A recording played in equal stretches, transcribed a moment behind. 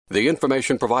The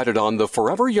information provided on the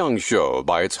Forever Young Show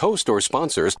by its host or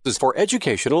sponsors is for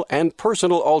educational and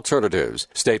personal alternatives.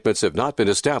 Statements have not been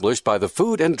established by the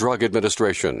Food and Drug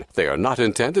Administration. They are not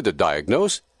intended to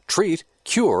diagnose, treat,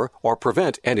 cure, or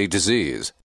prevent any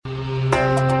disease.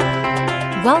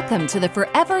 Welcome to the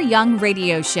Forever Young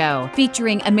Radio Show,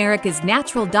 featuring America's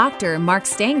natural doctor, Mark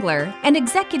Stangler, and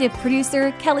executive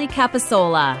producer, Kelly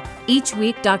Capasola. Each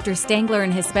week, Dr. Stangler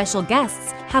and his special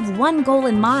guests have one goal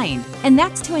in mind, and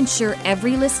that's to ensure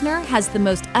every listener has the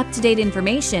most up-to-date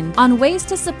information on ways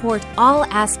to support all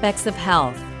aspects of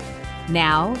health.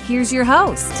 Now, here's your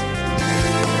host.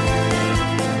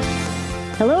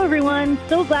 Hello, everyone.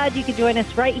 So glad you could join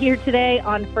us right here today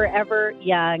on Forever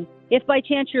Young. If by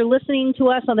chance you're listening to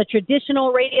us on the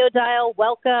traditional radio dial,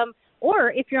 welcome.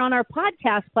 Or if you're on our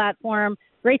podcast platform,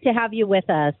 great to have you with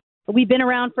us. We've been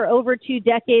around for over 2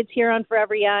 decades here on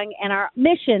Forever Young, and our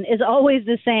mission is always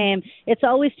the same. It's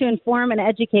always to inform and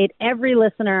educate every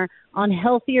listener on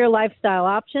healthier lifestyle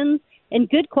options and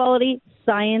good quality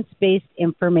science-based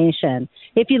information.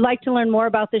 If you'd like to learn more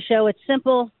about the show, it's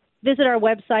simple. Visit our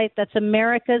website. That's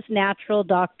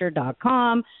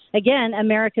americasnaturaldoctor.com. Again,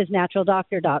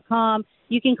 americasnaturaldoctor.com.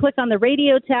 You can click on the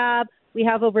radio tab. We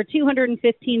have over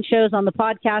 215 shows on the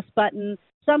podcast button,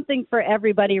 something for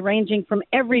everybody, ranging from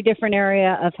every different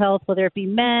area of health, whether it be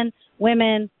men,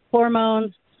 women,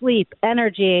 hormones, sleep,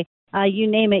 energy, you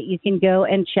name it, you can go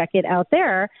and check it out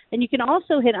there. And you can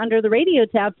also hit under the radio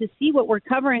tab to see what we're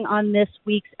covering on this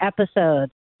week's episode.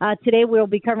 Today we'll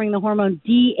be covering the hormone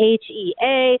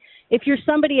DHEA. If you're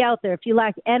somebody out there, if you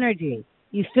lack energy,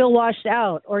 you feel washed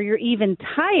out, or you're even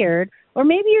tired, or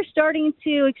maybe you're starting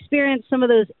to experience some of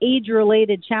those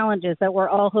age-related challenges that we're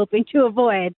all hoping to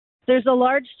avoid, there's a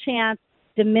large chance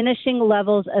diminishing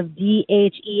levels of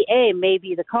DHEA may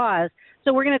be the cause.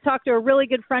 So we're going to talk to a really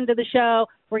good friend of the show.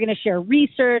 We're going to share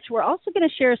research. We're also going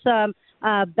to share some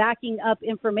backing up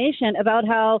information about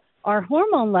how our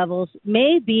hormone levels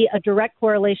may be a direct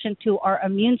correlation to our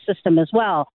immune system as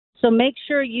well. So make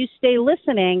sure you stay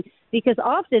listening, because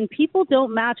often people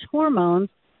don't match hormones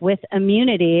with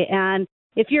immunity. And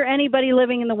if you're anybody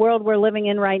living in the world we're living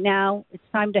in right now, it's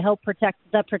time to help protect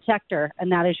the protector,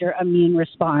 and that is your immune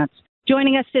response.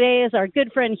 Joining us today is our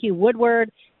good friend Hugh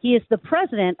Woodward. He is the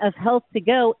president of Health to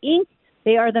Go, Inc.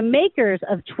 They are the makers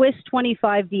of Twist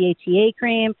 25 DHEA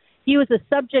cream. He was a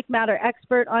subject matter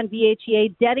expert on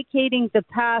DHEA, dedicating the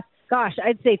past,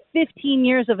 I'd say 15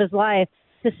 years of his life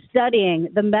to studying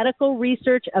the medical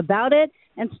research about it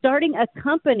and starting a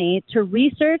company to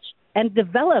research and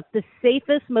develop the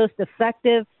safest, most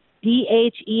effective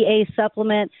DHEA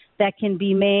supplement that can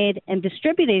be made, and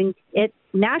distributing it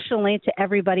nationally to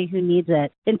everybody who needs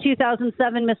it. In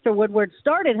 2007, Mr. Woodward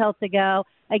started Health to Go,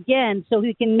 again, so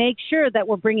he can make sure that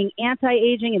we're bringing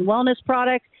anti-aging and wellness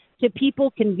products to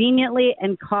people conveniently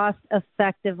and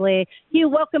cost-effectively. Hugh,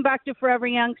 welcome back to Forever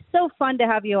Young. So fun to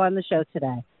have you on the show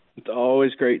today. It's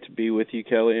always great to be with you,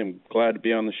 Kelly. I'm glad to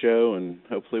be on the show, and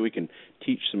hopefully we can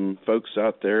teach some folks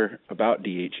out there about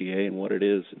DHEA and what it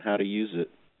is and how to use it.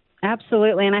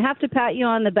 Absolutely, and I have to pat you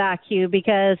on the back, Hugh,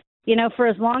 because, for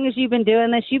as long as you've been doing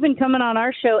this, you've been coming on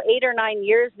our show 8 or 9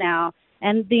 years now,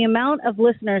 and the amount of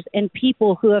listeners and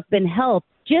people who have been helped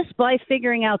just by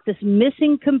figuring out this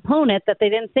missing component that they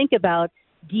didn't think about,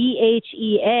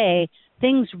 DHEA,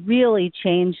 things really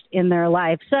changed in their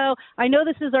life. So I know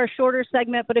this is our shorter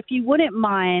segment, but if you wouldn't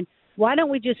mind, why don't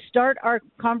we just start our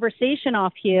conversation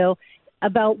off, Hugh,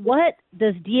 about what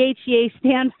does DHEA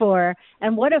stand for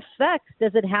and what effects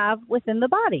does it have within the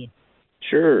body?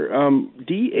 Sure.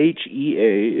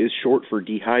 DHEA is short for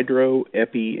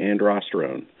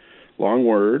dehydroepiandrosterone, long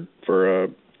word for a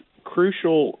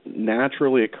crucial,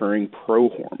 naturally occurring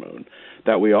prohormone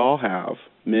that we all have,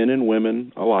 men and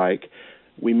women alike.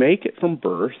 We make it from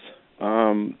birth,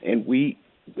 and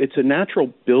it's a natural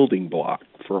building block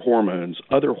for hormones,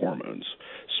 other hormones,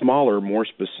 smaller, more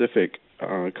specific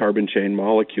carbon chain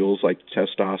molecules like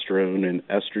testosterone and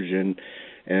estrogen,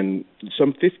 and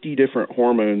some 50 different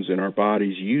hormones in our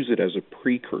bodies use it as a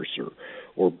precursor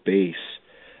or base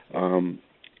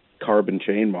carbon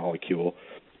chain molecule.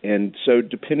 And so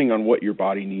depending on what your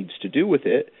body needs to do with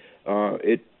it,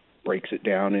 it breaks it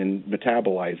down and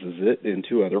metabolizes it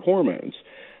into other hormones.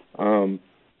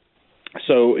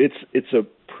 So it's a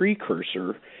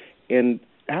precursor, and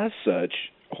as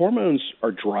such, hormones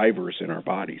are drivers in our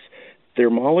bodies. They're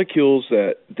molecules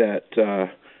that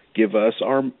give us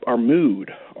our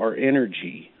mood, our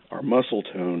energy, our muscle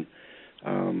tone,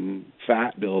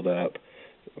 fat buildup,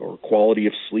 or quality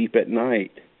of sleep at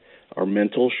night, our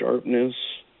mental sharpness,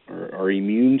 our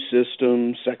immune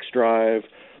system, sex drive.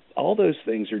 All those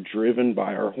things are driven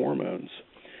by our hormones.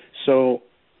 So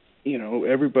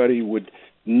everybody would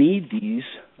need these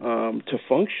to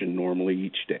function normally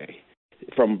each day.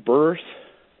 From birth,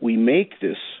 we make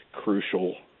this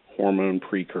crucial hormone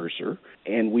precursor,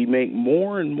 and we make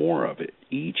more and more of it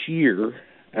each year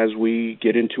as we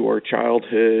get into our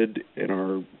childhood and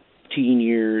our teen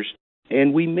years.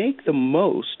 And we make the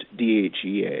most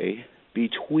DHEA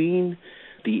between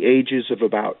the ages of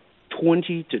about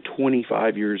 20 to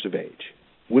 25 years of age,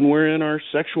 when we're in our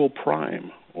sexual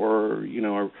prime, or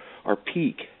our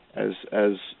peak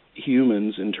as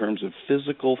humans in terms of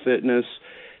physical fitness,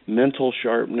 mental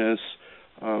sharpness,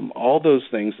 all those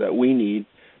things that we need.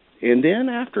 And then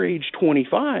after age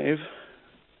 25,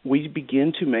 we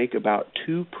begin to make about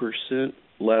 2%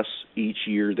 less each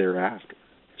year thereafter.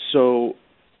 So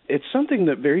it's something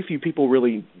that very few people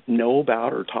really know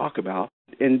about or talk about.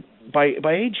 And by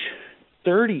age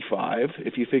 35,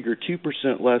 if you figure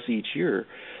 2% less each year,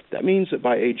 that means that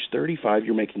by age 35,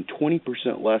 you're making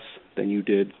 20% less than you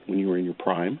did when you were in your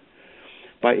prime.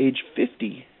 By age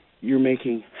 50, you're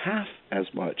making half as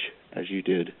much as you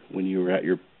did when you were at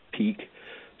your peak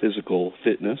physical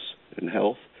fitness and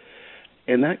health.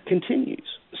 And that continues.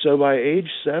 So by age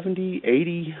 70,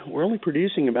 80, we're only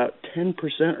producing about 10%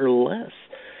 or less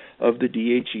of the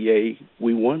DHEA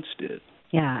we once did.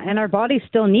 Yeah, and our body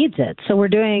still needs it. So we're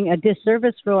doing a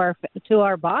disservice to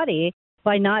our body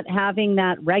by not having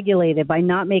that regulated, by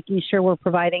not making sure we're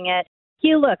providing it.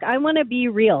 Hugh, look, I want to be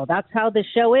real. That's how the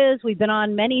show is. We've been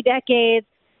on many decades.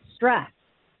 Stress.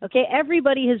 Okay,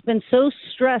 everybody has been so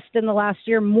stressed in the last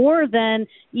year, more than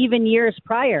even years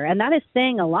prior, and that is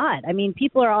saying a lot. I mean,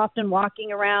 people are often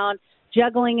walking around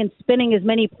juggling and spinning as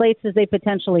many plates as they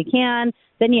potentially can.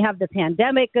 Then you have the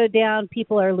pandemic go down.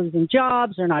 People are losing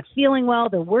jobs. They're not feeling well.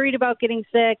 They're worried about getting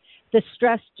sick. The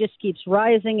stress just keeps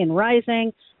rising and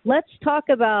rising. Let's talk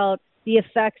about the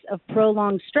effects of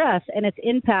prolonged stress and its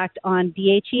impact on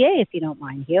DHEA, if you don't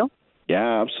mind, Hugh.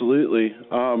 Yeah, absolutely.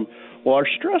 Well, our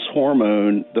stress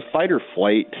hormone, the fight or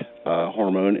flight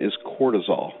hormone, is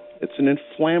cortisol. It's an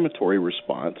inflammatory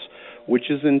response, which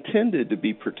is intended to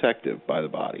be protective by the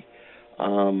body.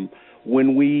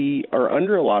 When we are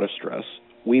under a lot of stress,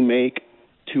 we make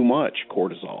too much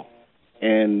cortisol.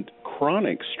 And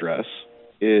chronic stress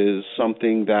is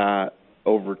something that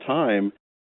over time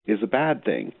is a bad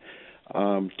thing.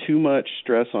 Too much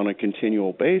stress on a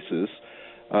continual basis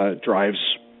drives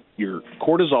your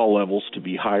cortisol levels to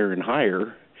be higher and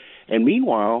higher. And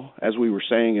meanwhile, as we were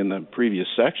saying in the previous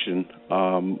section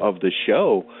of the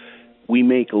show, we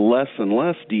make less and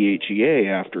less DHEA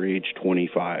after age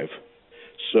 25.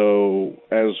 So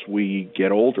as we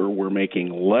get older, we're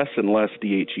making less and less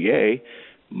DHEA,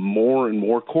 more and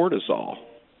more cortisol.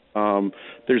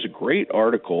 There's a great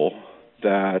article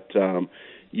that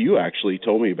you actually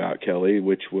told me about, Kelly,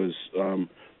 which was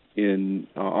in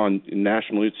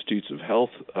National Institutes of Health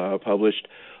published,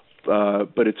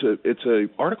 but it's a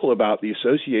article about the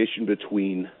association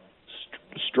between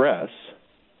stress,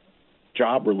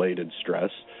 job-related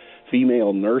stress,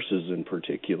 female nurses in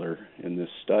particular in this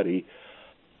study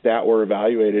that were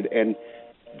evaluated, and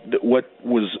what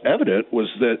was evident was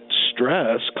that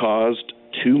stress caused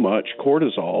too much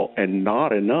cortisol and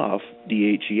not enough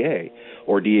DHEA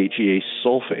or DHEA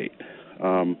sulfate,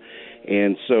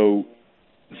 and so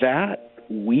that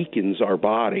weakens our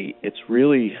body. It's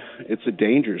a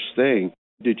dangerous thing.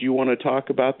 Did you want to talk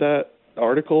about that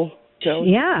article,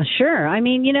 Kelly? Yeah, sure. I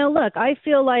mean, look, I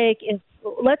feel like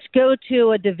let's go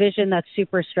to a division that's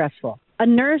super stressful. A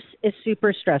nurse is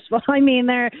super stressful. I mean,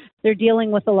 they're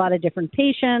dealing with a lot of different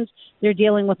patients. They're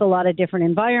dealing with a lot of different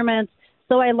environments.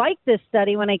 So I liked this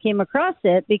study when I came across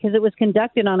it because it was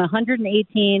conducted on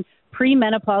 118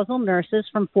 premenopausal nurses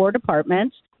from 4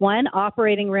 departments, 1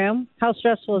 operating room. How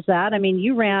stressful is that? I mean,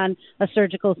 you ran a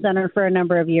surgical center for a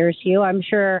number of years, Hugh. I'm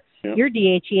sure your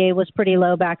DHEA was pretty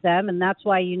low back then, and that's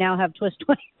why you now have Twist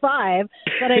 25.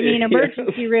 But I mean,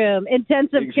 emergency room,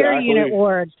 intensive care unit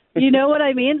wards. You know what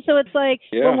I mean? So it's like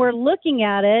when we're looking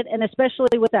at it, and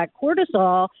especially with that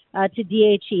cortisol to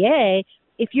DHEA,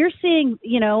 if you're seeing,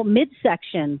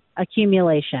 midsection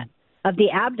accumulation of the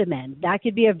abdomen, that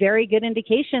could be a very good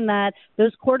indication that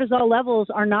those cortisol levels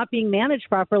are not being managed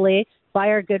properly by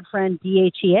our good friend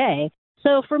DHEA.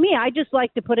 So for me, I just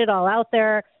like to put it all out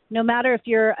there. No matter if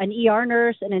you're an ER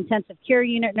nurse, an intensive care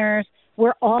unit nurse,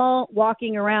 we're all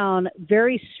walking around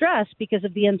very stressed because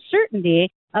of the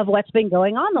uncertainty of what's been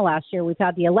going on the last year. We've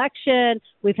had the election,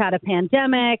 we've had a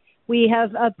pandemic, we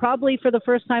have probably for the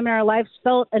first time in our lives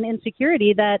felt an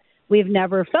insecurity that we've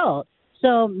never felt.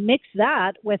 So mix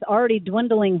that with already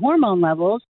dwindling hormone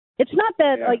levels. It's not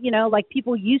that, like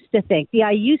people used to think,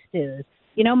 I used to.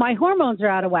 My hormones are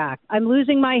out of whack. I'm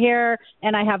losing my hair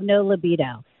and I have no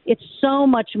libido. It's so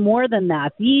much more than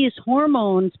that. These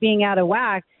hormones being out of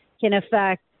whack can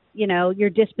affect, your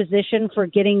disposition for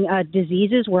getting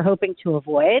diseases we're hoping to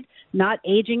avoid, not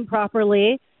aging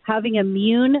properly, having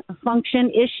immune function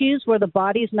issues where the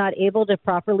body's not able to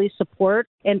properly support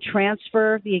and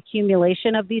transfer the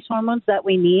accumulation of these hormones that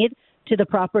we need to the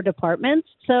proper departments.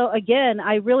 So again,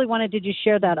 I really wanted to just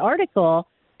share that article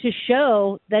to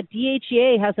show that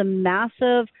DHEA has a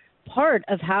massive part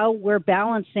of how we're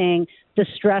balancing the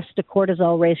stress to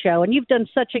cortisol ratio. And you've done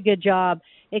such a good job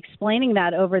explaining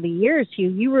that over the years, Hugh.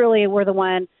 You really were the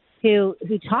one who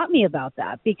taught me about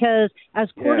that, because as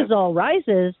cortisol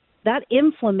rises, that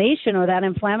inflammation or that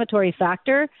inflammatory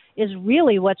factor is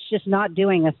really what's just not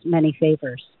doing us many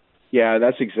favors. Yeah,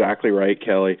 that's exactly right,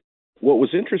 Kelly. What was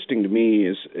interesting to me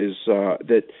is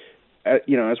that,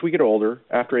 as we get older,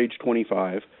 after age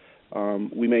 25,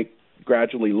 we make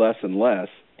gradually less and less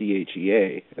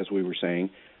DHEA, as we were saying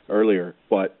earlier.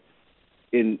 But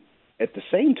at the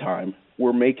same time,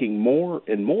 we're making more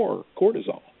and more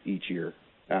cortisol each year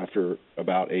after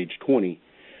about age 20.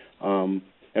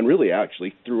 And really,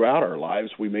 actually, throughout our lives,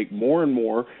 we make more and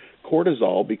more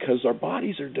cortisol because our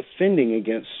bodies are defending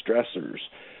against stressors.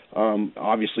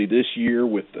 Obviously, this year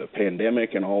with the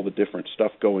pandemic and all the different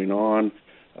stuff going on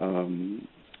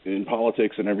in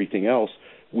politics and everything else,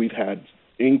 we've had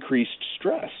increased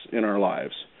stress in our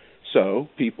lives. So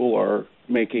people are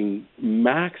making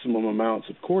maximum amounts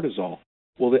of cortisol.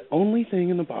 Well, the only thing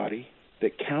in the body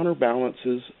that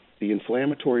counterbalances the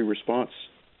inflammatory response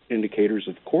indicators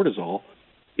of cortisol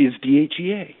is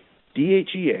DHEA.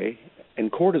 DHEA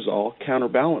and cortisol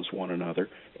counterbalance one another.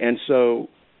 And so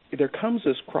there comes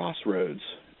this crossroads,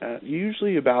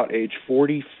 usually about age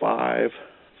 40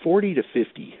 to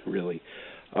 50, really,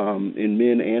 in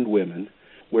men and women,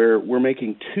 where we're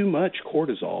making too much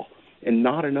cortisol and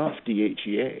not enough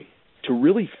DHEA. To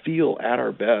really feel at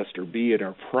our best or be at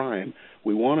our prime,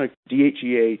 we want a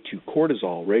DHEA to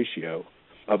cortisol ratio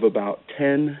of about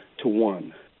 10 to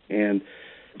 1. And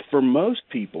for most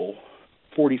people,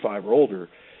 45 or older,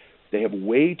 they have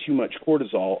way too much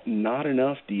cortisol, not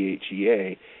enough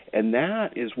DHEA, and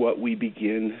that is what we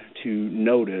begin to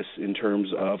notice in terms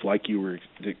of, like you were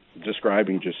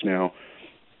describing just now,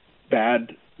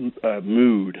 bad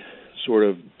mood, sort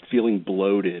of feeling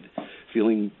bloated,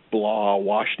 feeling blah,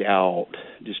 washed out,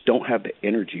 just don't have the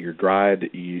energy or drive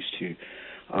that you used to.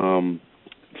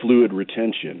 Fluid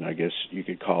retention, I guess you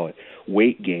could call it,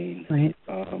 weight gain, right.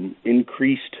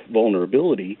 Increased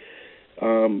vulnerability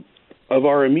of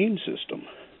our immune system.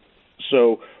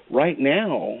 So right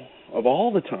now, of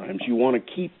all the times you want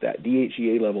to keep that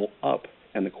DHEA level up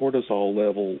and the cortisol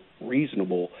level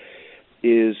reasonable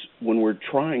is when we're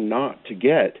trying not to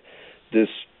get this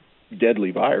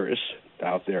deadly virus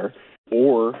out there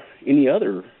or any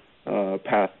other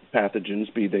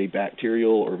pathogens, be they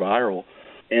bacterial or viral,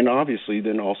 and obviously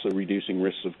then also reducing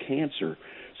risks of cancer.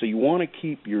 So you want to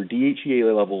keep your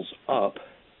DHEA levels up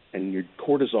and your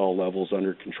cortisol levels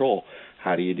under control.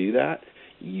 How do you do that?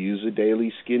 Use a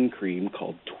daily skin cream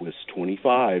called Twist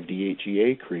 25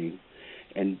 DHEA cream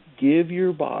and give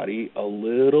your body a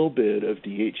little bit of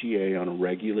DHEA on a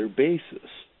regular basis.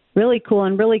 Really cool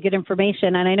and really good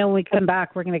information. And I know when we come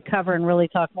back, we're going to cover and really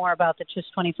talk more about the Twist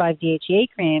 25 DHEA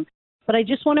cream. But I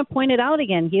just want to point it out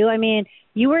again, Hugh. I mean,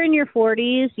 you were in your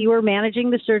 40s. You were managing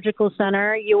the surgical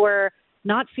center. You were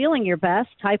not feeling your best,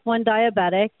 type 1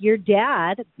 diabetic. Your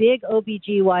dad, big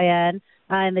OBGYN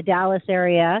in the Dallas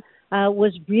area,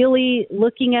 was really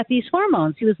looking at these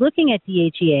hormones. He was looking at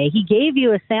DHEA. He gave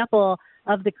you a sample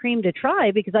of the cream to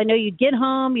try because I know you'd get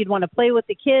home, you'd want to play with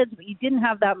the kids, but you didn't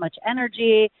have that much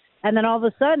energy. And then all of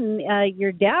a sudden,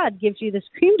 your dad gives you this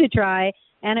cream to try,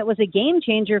 and it was a game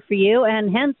changer for you,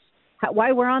 and hence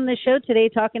why we're on this show today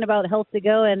talking about Health to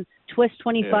Go and Twist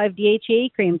 25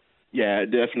 DHEA cream. Yeah,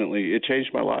 definitely. It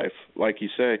changed my life. Like you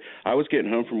say, I was getting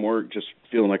home from work just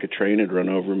feeling like a train had run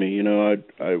over me. You know,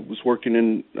 I was working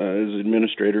in as an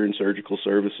administrator in surgical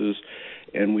services,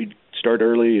 and we'd start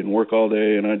early and work all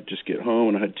day, and I'd just get home,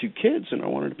 and I had 2 kids, and I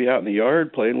wanted to be out in the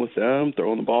yard playing with them,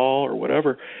 throwing the ball or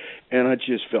whatever, and I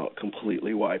just felt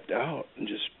completely wiped out. And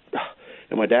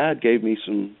my dad gave me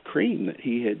some cream that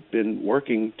he had been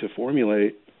working to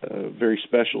formulate, a very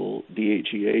special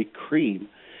DHEA cream.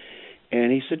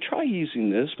 And he said, try using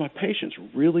this. My patients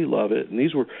really love it. And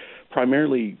these were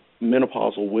primarily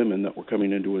menopausal women that were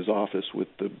coming into his office with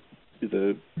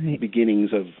the beginnings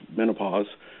of menopause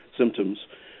symptoms.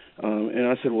 And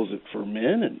I said, well, is it for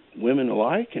men and women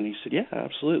alike? And he said, yeah,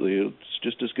 absolutely. It's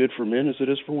just as good for men as it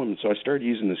is for women. So I started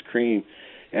using this cream.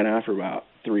 And after about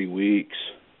 3 weeks,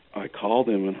 I called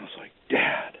him and I was like,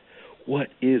 Dad, what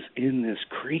is in this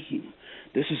cream?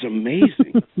 this is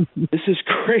amazing. This is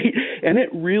great. And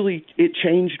it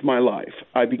changed my life.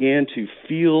 I began to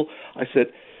feel, I said,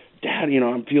 Dad,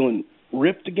 I'm feeling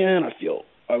ripped again.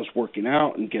 I was working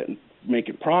out and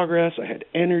making progress. I had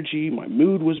energy. My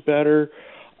mood was better.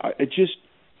 I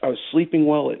was sleeping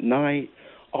well at night,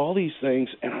 all these things.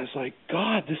 And I was like,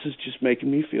 God, this is just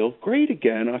making me feel great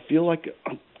again. I feel like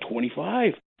I'm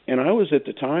 25. And I was at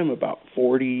the time about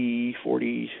 42,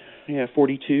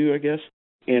 I guess.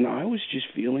 And I was just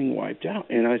feeling wiped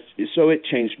out. And so it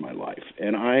changed my life.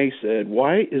 And I said,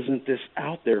 why isn't this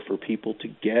out there for people to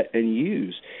get and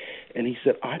use? And he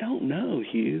said, I don't know,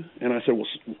 Hugh. And I said, well,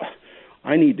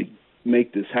 I need to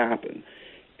make this happen.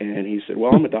 And he said,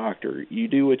 well, I'm a doctor. You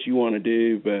do what you want to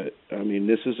do, but,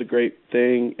 this is a great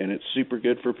thing, and it's super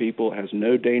good for people. It has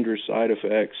no dangerous side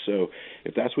effects. So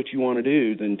if that's what you want to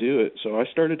do, then do it. So I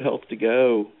started Health to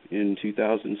Go in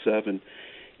 2007,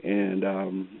 and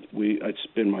it's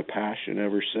been my passion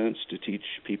ever since to teach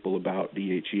people about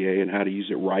DHEA and how to use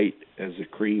it right as a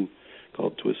cream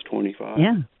called Twist 25.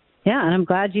 Yeah, and I'm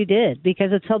glad you did,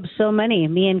 because it's helped so many,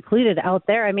 me included, out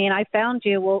there. I found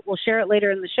you. We'll share it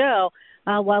later in the show.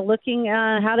 While looking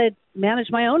how to manage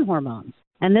my own hormones.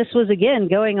 And this was, again,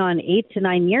 going on 8 to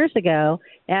 9 years ago,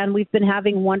 and we've been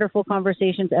having wonderful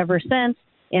conversations ever since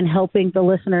in helping the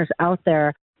listeners out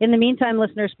there. In the meantime,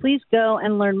 listeners, please go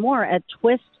and learn more at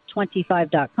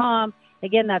twist25.com.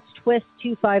 Again, that's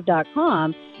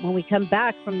twist25.com. When we come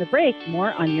back from the break,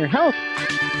 more on your health.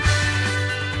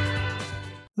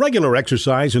 Regular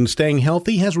exercise and staying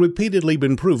healthy has repeatedly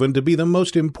been proven to be the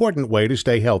most important way to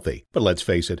stay healthy. But let's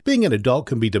face it, being an adult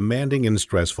can be demanding and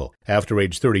stressful. After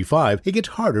age 35, it gets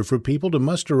harder for people to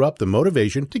muster up the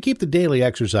motivation to keep the daily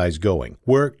exercise going.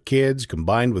 Work, kids,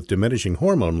 combined with diminishing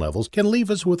hormone levels, can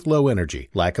leave us with low energy,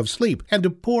 lack of sleep, and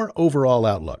a poor overall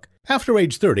outlook. After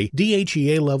age 30,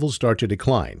 DHEA levels start to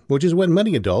decline, which is when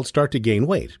many adults start to gain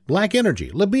weight, lack energy,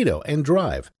 libido, and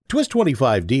drive. Twist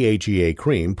 25 DHEA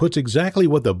cream puts exactly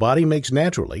what the body makes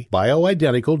naturally,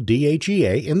 bioidentical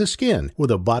DHEA, in the skin, where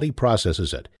the body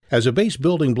processes it. As a base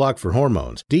building block for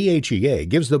hormones, DHEA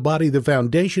gives the body the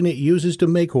foundation it uses to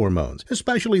make hormones,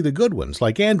 especially the good ones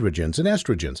like androgens and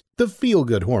estrogens, the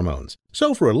feel-good hormones.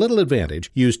 So for a little advantage,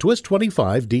 use Twist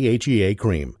 25 DHEA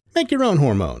cream. Make your own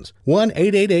hormones.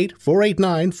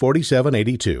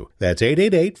 1-888-489-4782. That's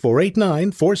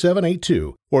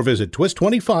 888-489-4782. Or visit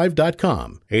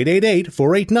twist25.com.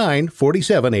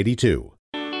 888-489-4782.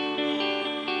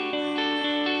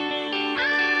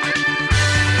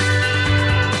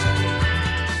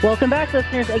 Welcome back,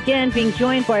 listeners. Again, being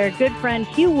joined by our good friend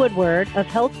Hugh Woodward of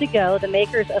Health to Go, the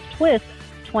makers of Twist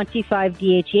 25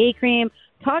 DHEA cream,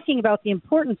 talking about the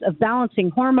importance of balancing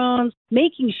hormones,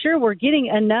 making sure we're getting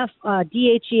enough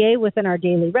DHEA within our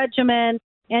daily regimen.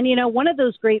 And, one of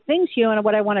those great things, Hugh, and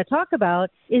what I want to talk about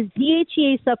is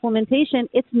DHEA supplementation.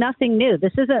 It's nothing new.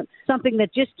 This isn't something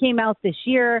that just came out this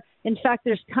year. In fact,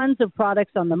 there's tons of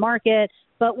products on the market.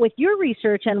 But with your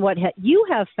research and what you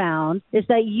have found is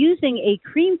that using a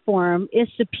cream form is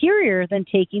superior than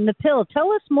taking the pill.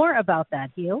 Tell us more about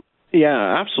that, Hugh.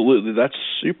 Yeah, absolutely. That's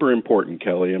super important,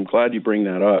 Kelly. I'm glad you bring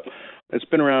that up. It's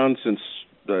been around since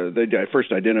they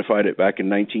first identified it back in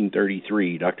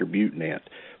 1933. Dr. Butenandt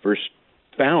first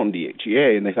found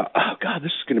DHEA, and they thought, oh, God,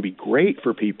 this is going to be great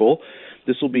for people.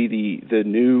 This will be the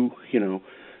new,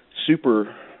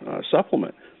 super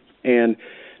supplement. And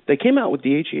they came out with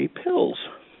DHEA pills.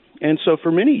 And so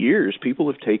for many years, people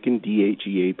have taken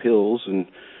DHEA pills, and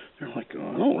they're like,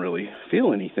 oh, I don't really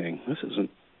feel anything. This isn't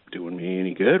doing me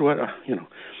any good.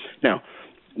 Now,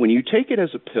 when you take it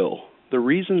as a pill, the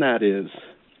reason that is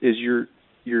your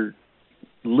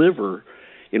liver,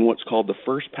 in what's called the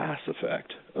first pass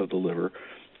effect of the liver,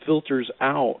 filters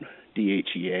out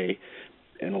DHEA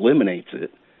and eliminates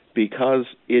it because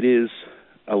it is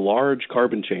a large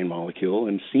carbon chain molecule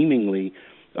and seemingly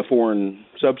a foreign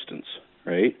substance,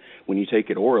 right? When you take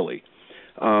it orally.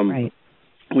 Right.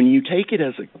 When you take it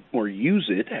or use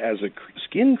it as a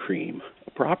skin cream,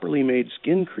 a properly made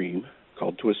skin cream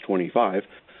called Twist 25,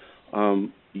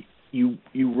 you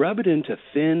rub it into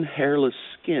thin, hairless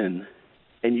skin,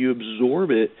 and you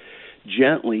absorb it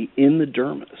gently in the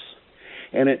dermis.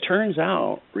 And it turns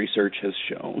out, research has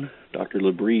shown, Dr.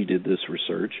 Labrie did this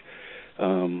research,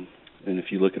 and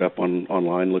if you look it up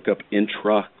online, look up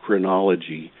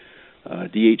intrachronology,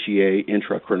 DHEA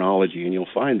intrachronology, and you'll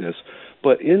find this.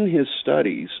 But in his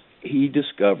studies, he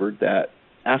discovered that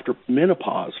after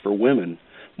menopause for women,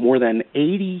 more than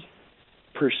 80%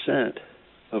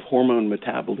 of hormone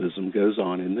metabolism goes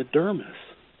on in the dermis.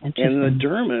 And the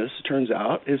dermis, turns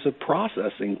out, is a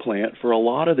processing plant for a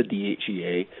lot of the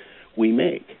DHEA we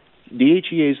make.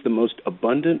 DHEA is the most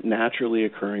abundant, naturally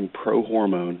occurring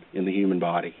prohormone in the human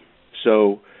body.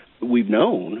 So we've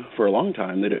known for a long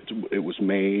time that it was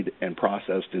made and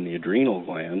processed in the adrenal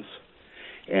glands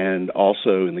and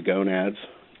also in the gonads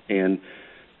and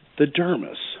the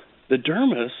dermis. The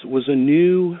dermis was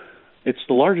it's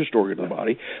the largest organ in the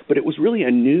body, but it was really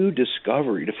a new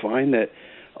discovery to find that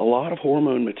a lot of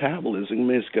hormone metabolism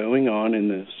is going on in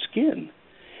the skin.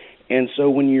 And so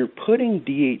when you're putting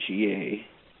DHEA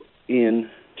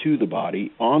into the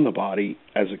body, on the body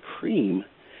as a cream,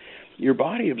 your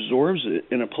body absorbs it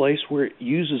in a place where it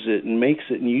uses it and makes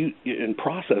it and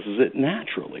processes it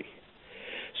naturally.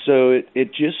 So it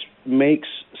just makes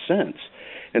sense.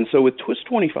 And so with Twist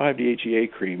 25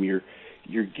 DHEA cream,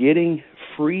 you're getting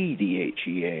free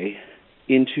DHEA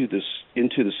into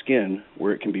the skin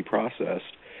where it can be processed,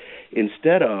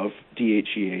 instead of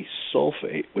DHEA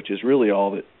sulfate, which is really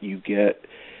all that you get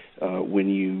when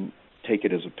you take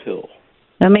it as a pill.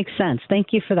 That makes sense. Thank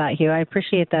you for that, Hugh. I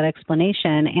appreciate that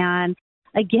explanation. And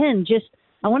again,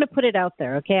 I want to put it out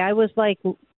there, okay? I was like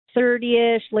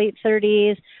 30-ish, late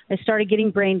 30s. I started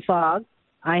getting brain fog.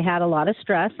 I had a lot of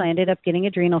stress. I ended up getting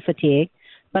adrenal fatigue.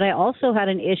 But I also had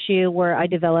an issue where I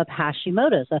developed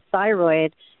Hashimoto's, a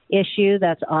thyroid issue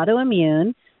that's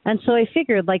autoimmune. And so I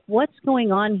figured, like, what's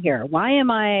going on here? Why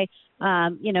am I,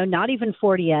 not even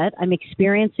 40 yet? I'm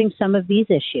experiencing some of these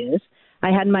issues. I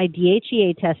had my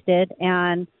DHEA tested,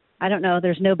 and I don't know,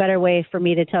 there's no better way for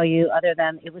me to tell you other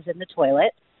than it was in the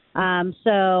toilet.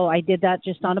 So I did that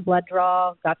just on a blood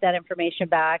draw, got that information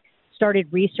back,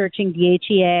 started researching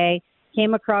DHEA,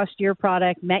 came across your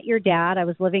product, met your dad. I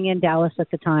was living in Dallas at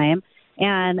the time.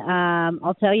 And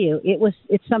I'll tell you,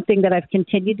 it's something that I've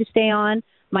continued to stay on.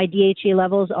 My DHEA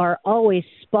levels are always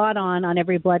spot on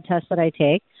every blood test that I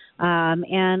take.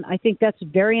 And I think that's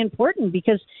very important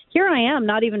because here I am,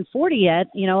 not even 40 yet,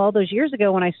 all those years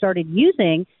ago when I started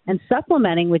using and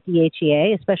supplementing with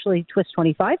DHEA, especially Twist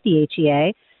 25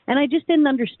 DHEA, and I just didn't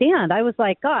understand. I was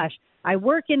like, gosh, I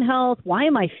work in health. Why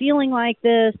am I feeling like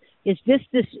this? Is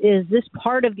this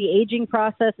part of the aging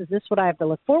process? Is this what I have to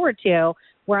look forward to,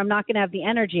 where I'm not going to have the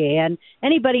energy? And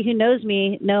anybody who knows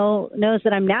me knows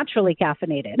that I'm naturally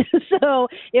caffeinated. So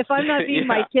if I'm not being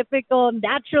my typical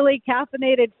naturally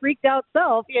caffeinated, freaked out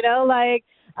self,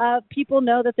 people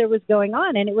know that there was going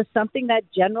on. And it was something that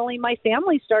generally my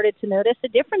family started to notice a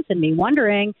difference in me,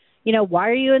 wondering, why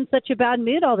are you in such a bad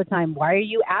mood all the time? Why are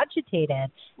you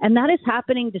agitated? And that is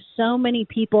happening to so many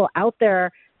people out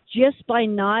there just by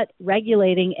not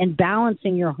regulating and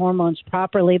balancing your hormones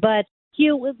properly. But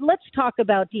Hugh, let's talk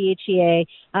about DHEA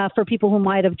for people who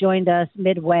might have joined us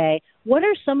midway. What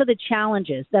are some of the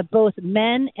challenges that both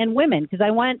men and women, because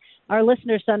I want our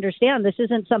listeners to understand this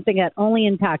isn't something that only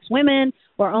impacts women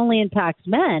or only impacts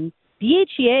men.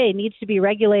 DHEA needs to be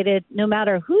regulated no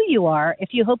matter who you are if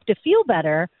you hope to feel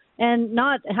better and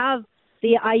not have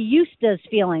the I used to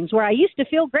feelings where I used to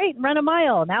feel great and run a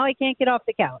mile. Now I can't get off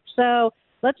the couch. So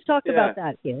let's talk about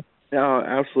that, Hugh. No,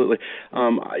 absolutely.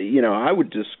 I would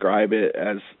describe it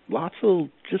as lots of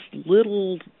just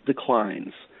little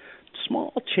declines,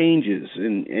 small changes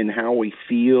in how we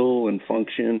feel and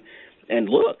function and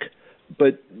look.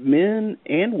 But men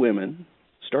and women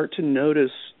start to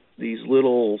notice these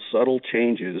little subtle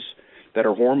changes that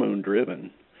are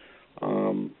hormone-driven,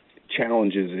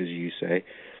 challenges, as you say,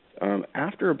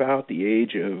 after about the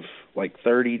age of like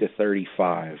 30 to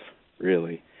 35,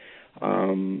 really.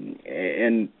 And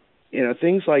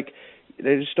things like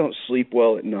they just don't sleep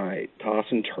well at night, toss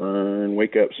and turn,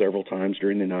 wake up several times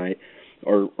during the night,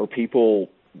 or people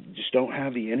just don't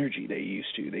have the energy they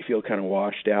used to. They feel kind of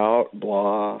washed out,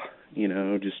 blah,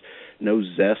 just no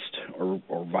zest or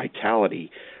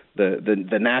vitality.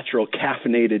 The natural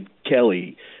caffeinated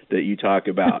Kelly that you talk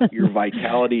about, your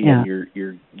vitality and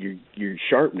your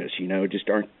sharpness, just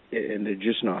aren't, and they're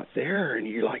just not there. And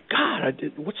you're like, God,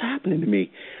 what's happening to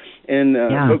me? And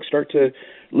folks start to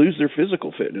lose their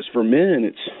physical fitness. For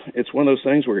men, it's one of those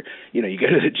things where you go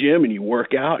to the gym and you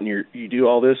work out and you do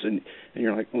all this and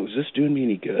you're like, well, is this doing me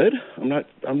any good? I'm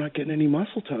not getting any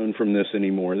muscle tone from this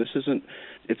anymore.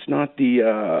 It's not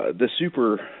the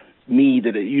super me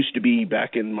that it used to be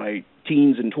back in my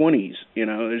teens and 20s.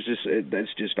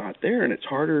 That's just not there, and it's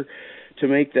harder to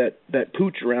make that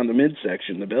pooch around the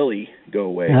midsection, the belly, go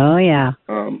away. Oh yeah.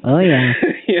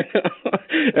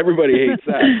 Everybody hates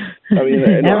that. I mean,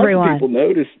 and everyone. People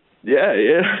notice. Yeah.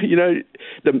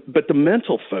 But the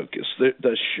mental focus,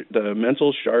 the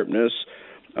mental sharpness,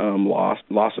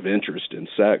 loss of interest in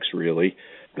sex, really,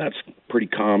 that's pretty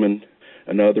common.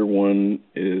 Another one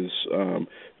is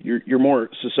you're more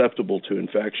susceptible to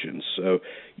infections, so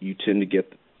you tend to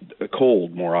get a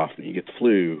cold more often. You get the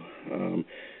flu,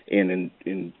 And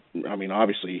I mean,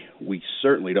 obviously, we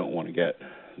certainly don't want to get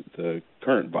the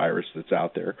current virus that's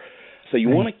out there. So you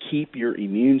want to keep your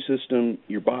immune system,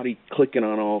 your body clicking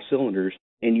on all cylinders,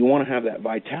 and you want to have that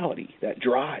vitality, that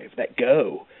drive, that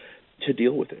go to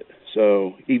deal with it.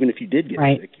 So even if you did get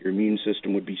sick, your immune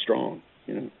system would be strong.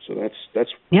 So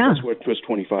that's what Twist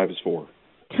 25 is for.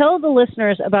 Tell the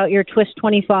listeners about your Twist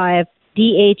 25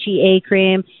 DHEA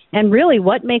cream and really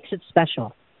what makes it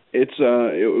special. It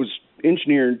was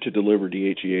engineered to deliver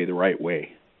DHEA the right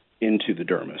way into the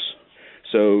dermis.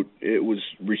 So it was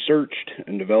researched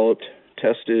and developed,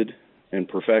 tested, and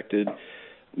perfected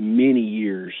many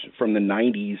years from the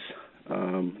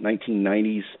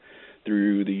 1990s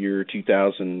through the year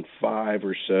 2005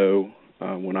 or so,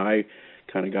 when I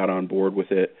kind of got on board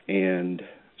with it and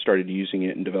started using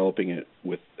it and developing it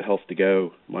with Health to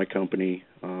Go, my company.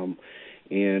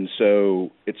 And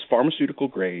so it's pharmaceutical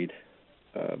grade,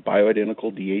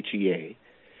 bioidentical DHEA,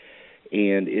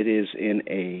 and it is in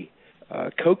a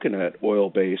coconut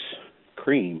oil-based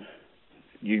cream.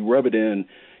 You rub it in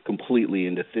completely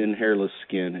into thin, hairless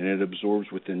skin, and it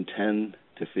absorbs within 10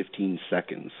 to 15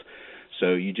 seconds.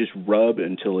 So you just rub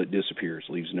until it disappears,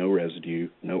 leaves no residue,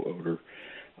 no odor,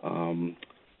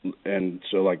 and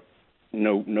so like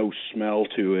no smell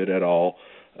to it at all.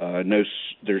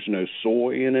 There's no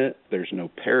soy in it. There's no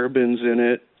parabens in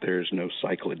it. There's no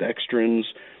cyclodextrins,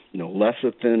 no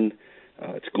lecithin.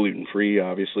 It's gluten-free,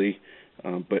 obviously,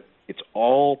 but it's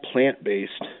all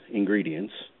plant-based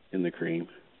ingredients in the cream,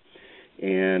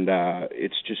 and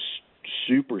it's just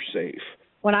super safe.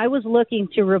 When I was looking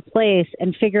to replace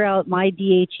and figure out my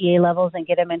DHEA levels and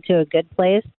get them into a good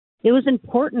place, it was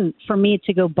important for me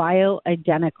to go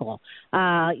bioidentical.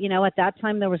 At that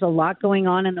time there was a lot going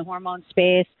on in the hormone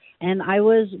space, and I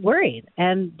was worried.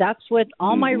 And that's what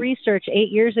all my research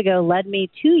 8 years ago led me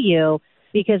to you,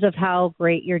 because of how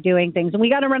great you're doing things. And we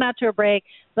got to run out to a break,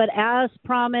 but as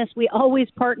promised, we always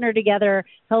partner together,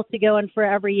 Health to Go and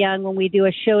Forever Young, when we do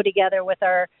a show together with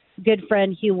our good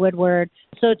friend Hugh Woodward.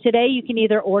 So today you can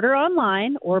either order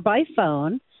online or by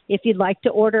phone. If you'd like to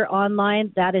order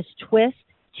online, that is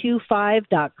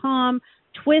twist25.com,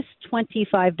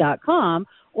 twist25.com,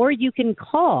 or you can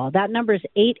call. That number is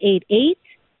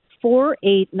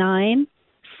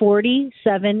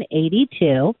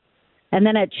 888-489-4782. And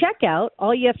then at checkout,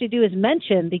 all you have to do is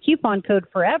mention the coupon code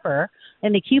FOREVER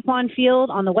in the coupon field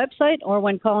on the website or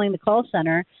when calling the call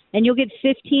center, and you'll get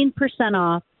 15%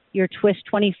 off your Twist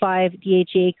 25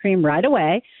 DHEA cream right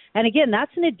away. And again,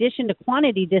 that's in addition to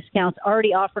quantity discounts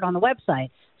already offered on the website.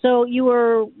 So you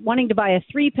were wanting to buy a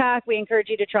 3-pack. We encourage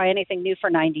you to try anything new for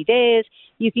 90 days.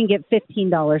 You can get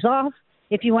 $15 off.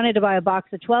 If you wanted to buy a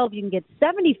box of 12, you can get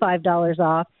 $75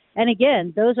 off. And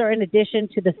again, those are in addition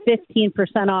to the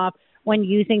 15% off when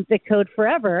using the code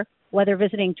FOREVER, whether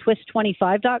visiting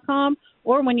twist25.com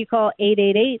or when you call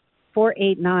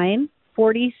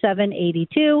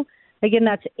 888-489-4782. Again,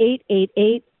 that's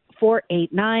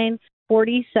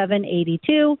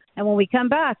 888-489-4782. And when we come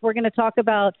back, we're going to talk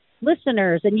about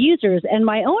listeners and users and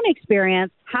my own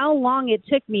experience, how long it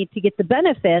took me to get the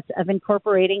benefits of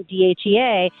incorporating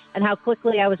DHEA and how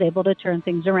quickly I was able to turn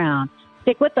things around.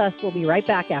 Stick with us. We'll be right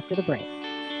back after the break.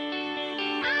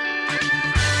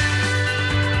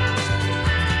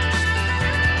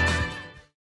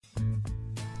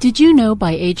 Did you know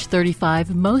by age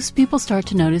 35, most people start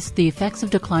to notice the effects of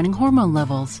declining hormone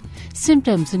levels?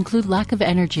 Symptoms include lack of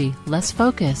energy, less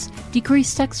focus,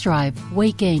 decreased sex drive,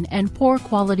 weight gain, and poor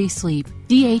quality sleep.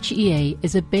 DHEA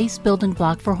is a base building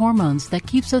block for hormones that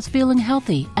keeps us feeling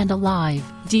healthy and alive.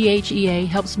 DHEA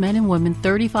helps men and women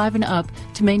 35 and up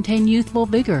to maintain youthful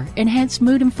vigor, enhance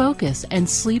mood and focus, and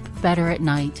sleep better at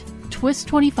night. Twist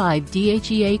 25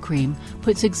 DHEA cream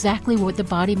puts exactly what the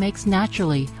body makes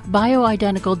naturally,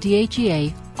 bioidentical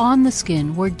DHEA, on the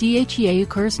skin where DHEA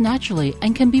occurs naturally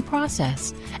and can be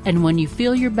processed. And when you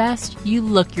feel your best, you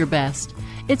look your best.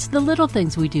 It's the little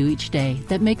things we do each day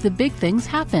that make the big things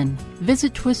happen.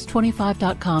 Visit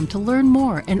twist25.com to learn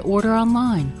more and order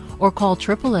online, or call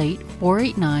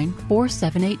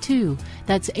 888-489-4782.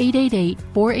 That's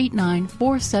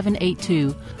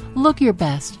 888-489-4782. Look your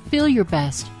best, feel your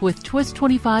best with Twist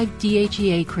 25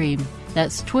 DHEA cream.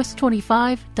 That's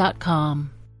twist25.com.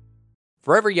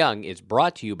 Forever Young is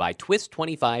brought to you by Twist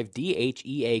 25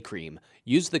 DHEA cream.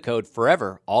 Use the code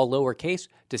FOREVER, all lowercase,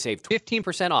 to save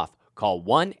 15% off. Call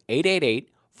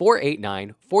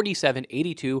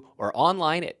 1-888-489-4782 or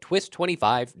online at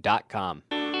twist25.com.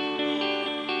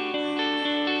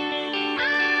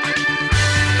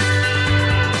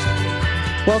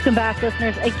 Welcome back,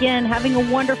 listeners. Again, having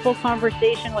a wonderful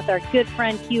conversation with our good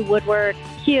friend Hugh Woodward,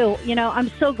 Hugh, I'm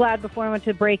so glad before I went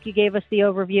to break you gave us the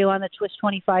overview on the Twist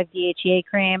 25 DHEA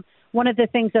cream. One of the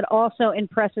things that also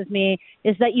impresses me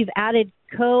is that you've added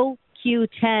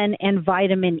CoQ10 and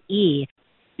vitamin E.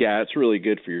 Yeah, it's really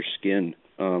good for your skin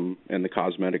and the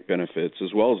cosmetic benefits, as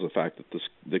well as the fact that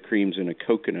the cream's in a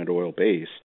coconut oil base,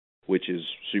 which is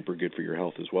super good for your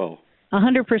health as well.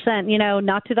 100%.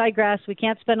 Not to digress, we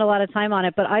can't spend a lot of time on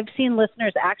it, but I've seen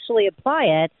listeners actually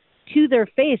apply it to their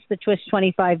face, the Twist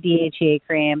 25 DHEA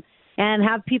cream, and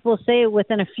have people say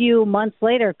within a few months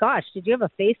later, gosh, did you have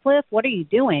a facelift? What are you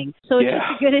doing? So it's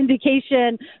just a good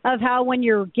indication of how when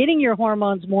you're getting your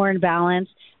hormones more in balance,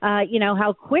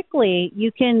 how quickly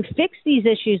you can fix these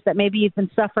issues that maybe you've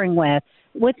been suffering with.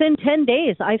 Within 10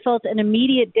 days, I felt an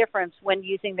immediate difference when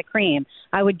using the cream.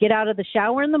 I would get out of the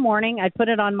shower in the morning. I'd put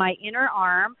it on my inner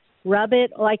arm, rub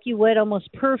it like you would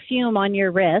almost perfume on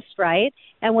your wrist, right?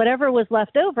 And whatever was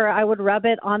left over, I would rub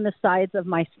it on the sides of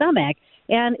my stomach.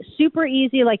 And super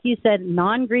easy, like you said,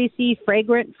 non-greasy,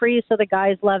 fragrant-free, so the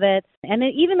guys love it. And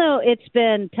even though it's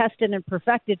been tested and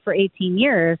perfected for 18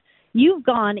 years, you've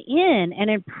gone in and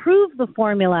improved the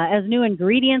formula as new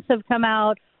ingredients have come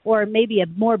out, or maybe a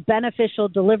more beneficial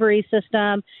delivery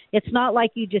system. It's not like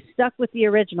you just stuck with the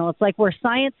original. It's like where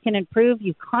science can improve,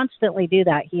 you constantly do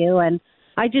that, Hugh. And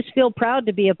I just feel proud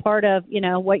to be a part of,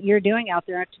 what you're doing out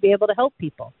there and to be able to help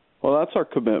people. Well, that's our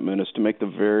commitment, is to make the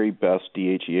very best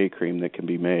DHEA cream that can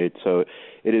be made. So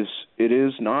it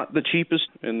is not the cheapest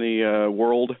in the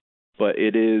world, but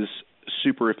it is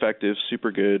super effective,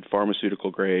 super good,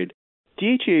 pharmaceutical grade.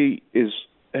 DHEA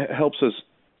helps us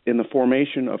in the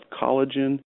formation of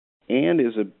collagen and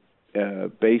is a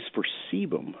base for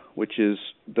sebum, which is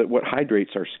what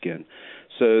hydrates our skin.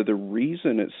 So the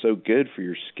reason it's so good for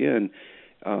your skin,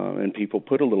 and people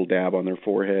put a little dab on their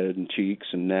forehead and cheeks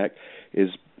and neck, is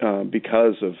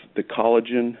because of the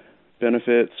collagen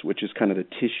benefits, which is kind of the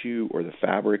tissue or the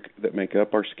fabric that make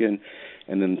up our skin,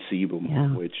 and then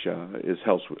sebum, which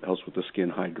helps with the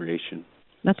skin hydration.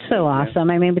 That's so awesome.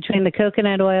 I mean, between the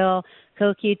coconut oil,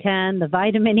 CoQ10, the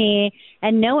vitamin E,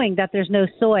 and knowing that there's no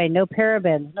soy, no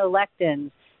parabens, no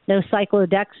lectins, no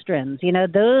cyclodextrins,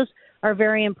 those are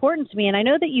very important to me. And I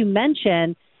know that you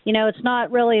mentioned, it's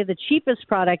not really the cheapest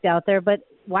product out there, but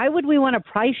why would we want to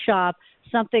price shop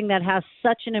something that has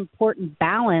such an important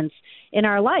balance in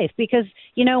our life? Because,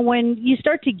 when you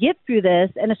start to get through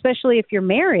this, and especially if you're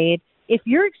married, if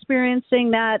you're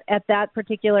experiencing that at that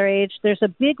particular age, there's a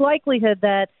big likelihood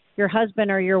that your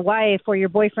husband or your wife or your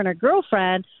boyfriend or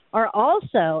girlfriend are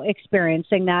also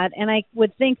experiencing that. And I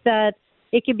would think that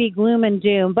it could be gloom and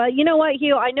doom. But you know what,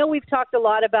 Hugh? I know we've talked a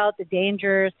lot about the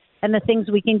dangers and the things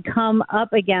we can come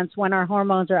up against when our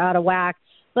hormones are out of whack.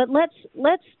 But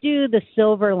let's do the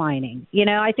silver lining.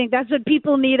 I think that's what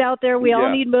people need out there. We all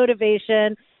need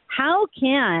motivation. How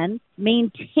can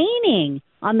maintaining,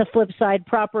 on the flip side,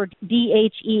 proper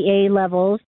DHEA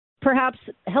levels perhaps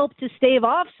help to stave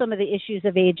off some of the issues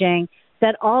of aging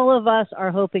that all of us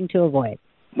are hoping to avoid?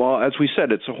 Well, as we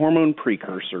said, it's a hormone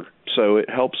precursor, so it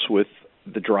helps with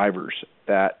the drivers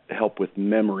that help with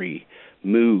memory,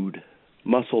 mood,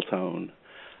 muscle tone,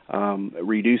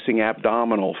 reducing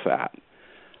abdominal fat,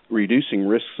 reducing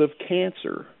risks of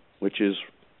cancer, which is,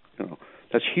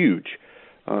 that's huge,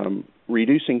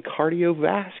 reducing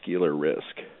cardiovascular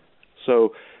risk.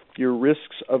 So your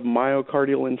risks of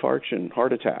myocardial infarction,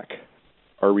 heart attack,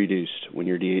 are reduced when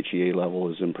your DHEA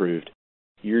level is improved.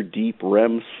 Your deep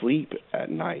REM sleep at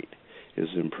night is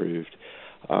improved.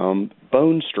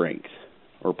 Bone strength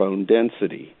or bone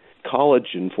density,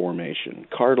 collagen formation,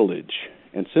 cartilage.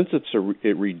 And since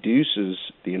it reduces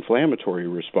the inflammatory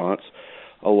response,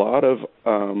 a lot of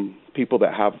people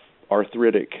that have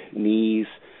arthritic knees,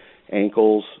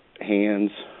 ankles,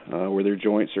 hands, where their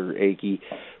joints are achy,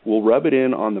 will rub it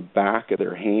in on the back of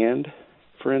their hand,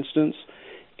 for instance,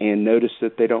 and notice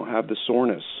that they don't have the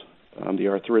soreness, the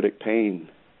arthritic pain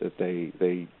that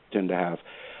they tend to have.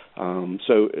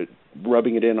 So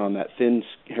rubbing it in on that thin,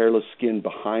 hairless skin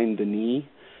behind the knee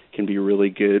can be really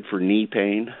good for knee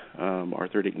pain,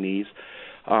 arthritic knees.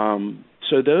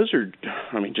 So those are,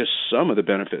 just some of the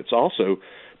benefits. Also,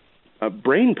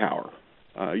 brain power,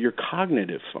 your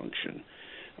cognitive function,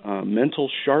 mental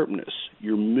sharpness,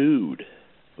 your mood.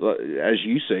 As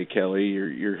you say, Kelly,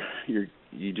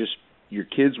 your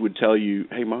kids would tell you,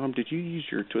 "Hey, Mom, did you use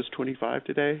your Twist 25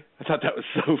 today?" I thought that was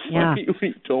so funny when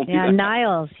you told me that. Yeah,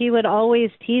 Niles, he would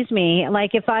always tease me.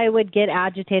 Like if I would get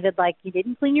agitated, like, "You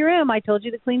didn't clean your room. I told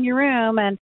you to clean your room."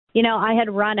 And, I had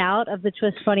run out of the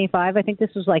Twist 25. I think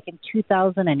this was like in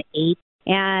 2008.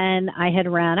 And I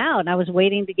had ran out, and I was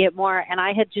waiting to get more, and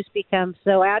I had just become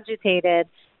so agitated.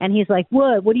 And he's like,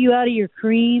 "What are you out of your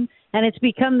cream?" And it's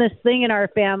become this thing in our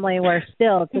family where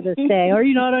still to this day, are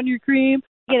you not on your cream?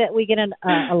 We get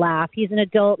a laugh. He's an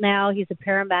adult now. He's a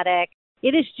paramedic.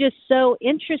 It is just so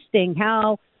interesting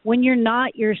how when you're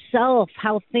not yourself,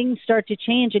 how things start to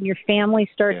change and your family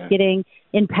starts getting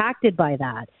impacted by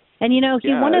that. And,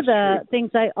 one of the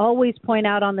things I always point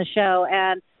out on the show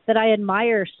and that I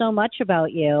admire so much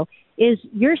about you is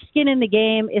your skin in the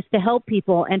game is to help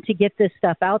people and to get this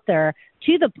stuff out there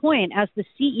to the point as the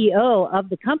CEO of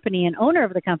the company and owner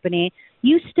of the company,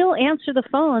 you still answer the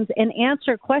phones and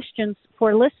answer questions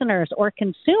for listeners or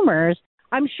consumers.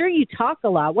 I'm sure you talk a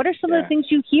lot. What are some of the things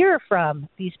you hear from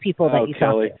these people that you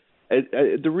Kelly, talk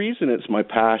to? The reason it's my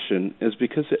passion is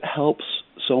because it helps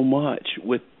so much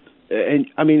with, and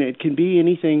I mean, it can be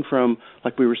anything from,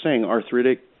 like we were saying,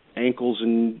 arthritic ankles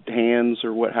and hands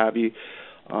or what have you,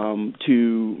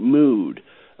 to mood,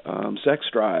 sex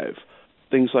drive,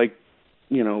 things like,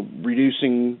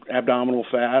 reducing abdominal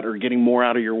fat or getting more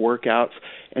out of your workouts.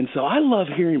 And so I love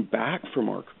hearing back from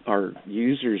our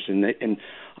users, and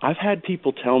I've had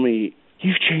people tell me,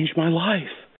 you've changed my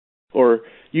life, or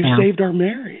you've saved our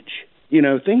marriage,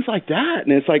 things like that.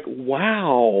 And it's like,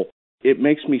 wow, it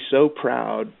makes me so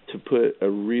proud to put a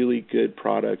really good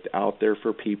product out there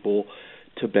for people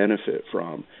to benefit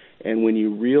from. And when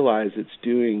you realize it's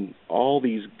doing all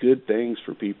these good things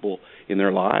for people in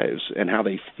their lives and how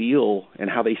they feel and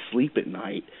how they sleep at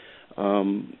night,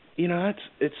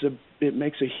 it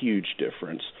makes a huge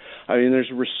difference. I mean, there's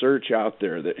research out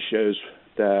there that shows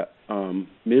that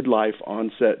midlife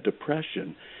onset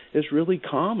depression is really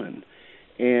common,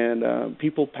 and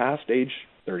people past age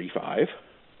 35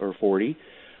 or 40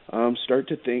 start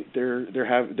to think they're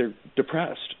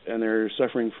depressed and they're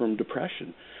suffering from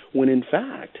depression, when in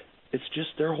fact it's just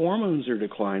their hormones are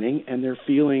declining and they're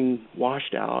feeling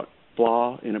washed out,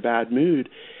 blah, in a bad mood,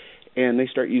 and they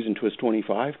start using Twist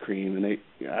 25 cream, and it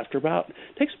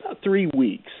takes about 3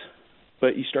 weeks,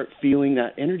 but you start feeling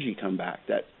that energy come back,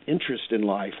 that interest in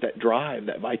life, that drive,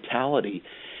 that vitality,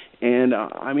 and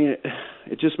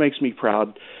it just makes me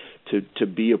proud to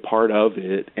be a part of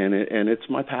it, and it's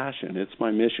my passion, it's my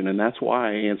mission, and that's why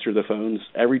I answer the phones.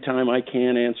 Every time I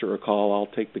can answer a call, I'll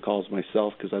take the calls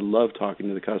myself because I love talking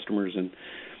to the customers and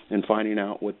finding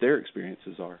out what their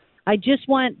experiences are. I just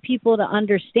want people to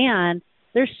understand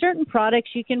there's certain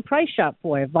products you can price shop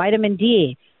for. Vitamin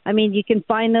D, I mean, you can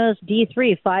find those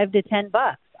D3, $5 to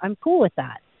 $10. I'm cool with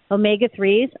that.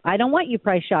 Omega-3s, I don't want you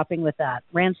price shopping with that.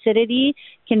 Rancidity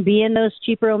can be in those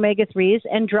cheaper omega-3s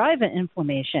and drive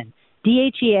inflammation.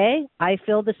 DHEA, I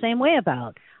feel the same way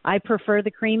about. I prefer the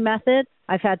cream method.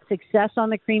 I've had success on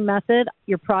the cream method.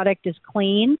 Your product is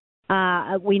clean.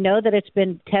 We know that it's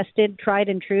been tested, tried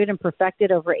and true, and perfected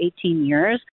over 18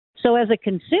 years. So as a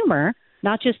consumer,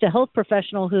 not just a health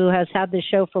professional who has had this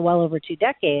show for well over 2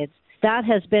 decades, that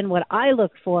has been what I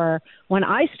look for when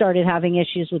I started having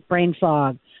issues with brain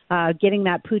fog, getting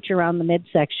that pooch around the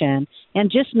midsection, and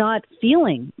just not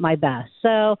feeling my best.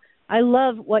 So I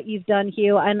love what you've done,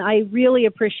 Hugh, and I really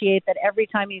appreciate that every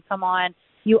time you come on,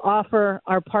 you offer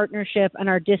our partnership and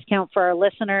our discount for our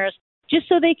listeners just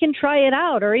so they can try it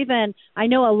out. Or even, I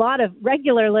know a lot of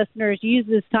regular listeners use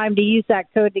this time to use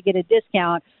that code to get a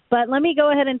discount. But let me go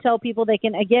ahead and tell people they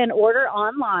can, again, order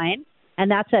online,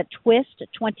 and that's at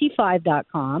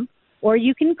twist25.com, or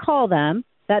you can call them.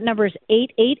 That number is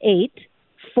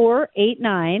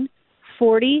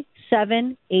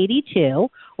 888-489-4782,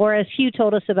 or as Hugh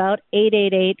told us about,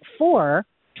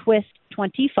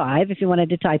 888-4-TWIST25 if you wanted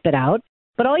to type it out.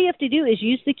 But all you have to do is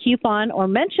use the coupon or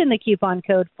mention the coupon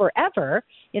code FOREVER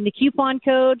in the coupon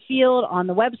code field on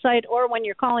the website, or when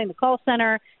you're calling the call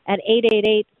center at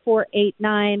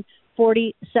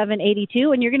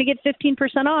 888-489-4782, and you're going to get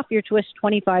 15% off your Twist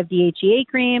 25 DHEA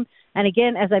cream. And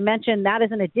again, as I mentioned, that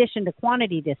is in addition to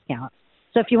quantity discounts.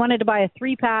 So if you wanted to buy a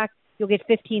 3-pack, you'll get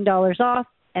 $15 off,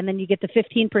 and then you get the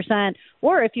 15%.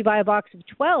 Or if you buy a box of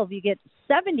 12, you get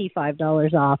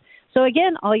 $75 off. So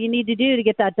again, all you need to do to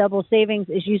get that double savings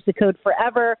is use the code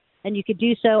FOREVER, and you could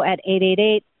do so at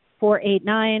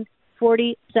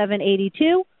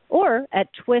 888-489-4782 or at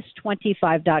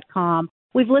twist25.com.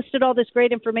 We've listed all this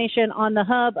great information on the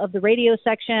hub of the radio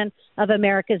section of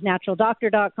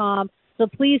americasnaturaldoctor.com. So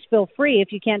please feel free,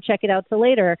 if you can't check it out till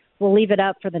later, we'll leave it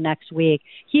up for the next week.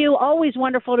 Hugh, always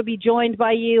wonderful to be joined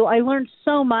by you. I learned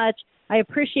so much. I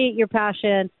appreciate your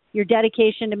passion, your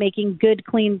dedication to making good,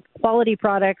 clean, quality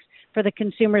products for the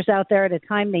consumers out there at a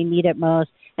time they need it most.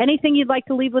 Anything you'd like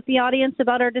to leave with the audience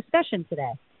about our discussion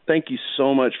today? Thank you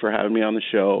so much for having me on the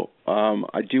show.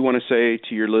 I do want to say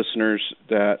to your listeners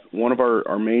that one of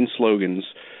our main slogans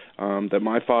that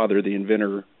my father, the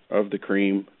inventor of the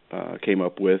cream, came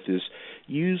up with is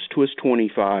use Twist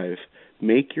 25.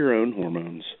 Make your own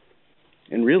hormones.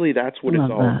 And really, that's what it's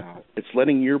all about. It's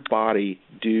letting your body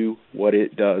do what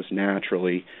it does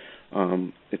naturally.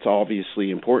 It's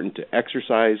obviously important to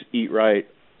exercise, eat right.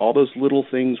 All those little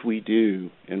things we do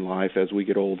in life as we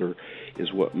get older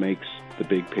is what makes the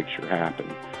big picture happen.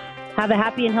 Have a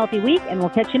happy and healthy week, and we'll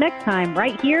catch you next time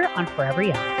right here on Forever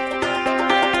Young.